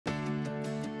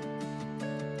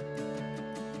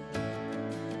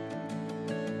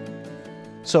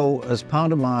So as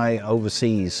part of my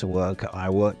overseas work, I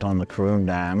worked on the Karun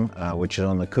Dam, which is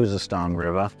on the Khuzestan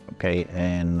River, okay,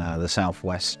 in the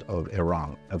southwest of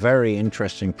Iran. A very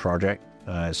interesting project.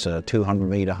 It's a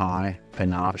 200-meter high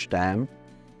pin-arch dam,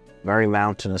 very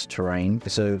mountainous terrain.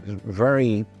 It's a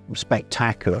very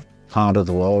spectacular part of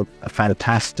the world. A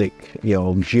fantastic,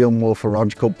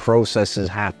 geomorphological processes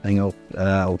happening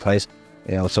all place.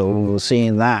 So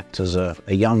seeing that as a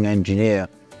young engineer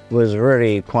was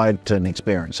really quite an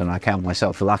experience, and I count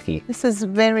myself lucky. This is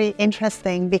very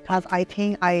interesting because I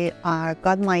think I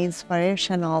got my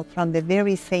inspirational from the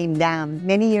very same dam.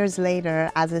 Many years later,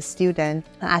 as a student,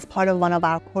 as part of one of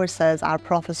our courses, our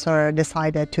professor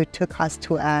decided to take us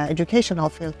to an educational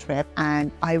field trip,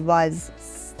 and I was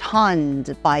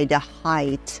stunned by the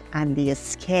height and the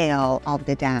scale of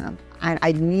the dam. And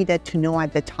I needed to know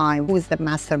at the time who is the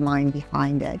mastermind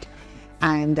behind it.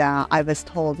 And I was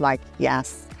told,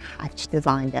 yes, Hatch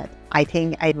designed it. I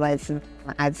think it was,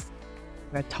 as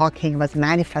we're talking, was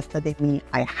manifested in me.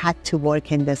 I had to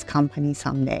work in this company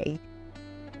someday.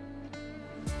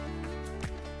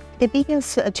 The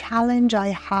biggest challenge I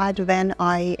had when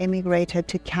I immigrated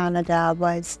to Canada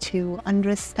was to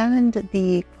understand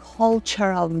the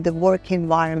culture of the work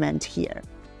environment here.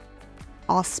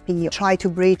 OSPI tried to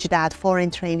bridge that foreign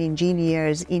trained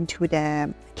engineers into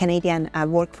the Canadian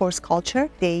workforce culture.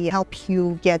 They help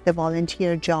you get the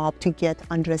volunteer job to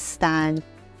understand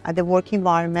the work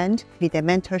environment. With a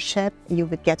mentorship, you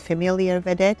would get familiar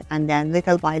with it, and then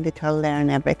little by little learn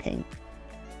everything.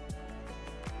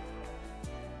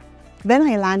 When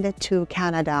I landed to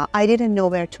Canada, I didn't know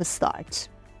where to start.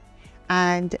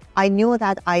 And I knew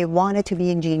that I wanted to be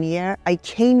an engineer. I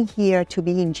came here to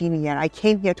be an engineer. I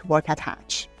came here to work at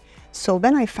Hatch. So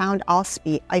when I found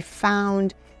OSPI, I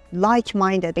found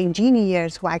like-minded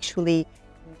engineers who actually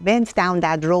went down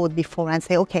that road before and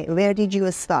say, okay, where did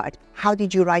you start? How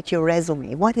did you write your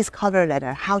resume? What is cover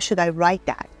letter? How should I write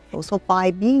that? So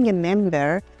by being a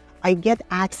member, I get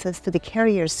access to the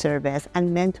career service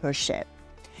and mentorship,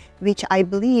 which I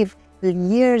believe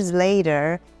years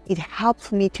later, it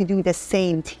helped me to do the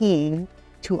same thing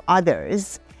to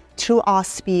others through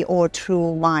OSPI or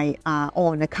through my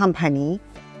own company.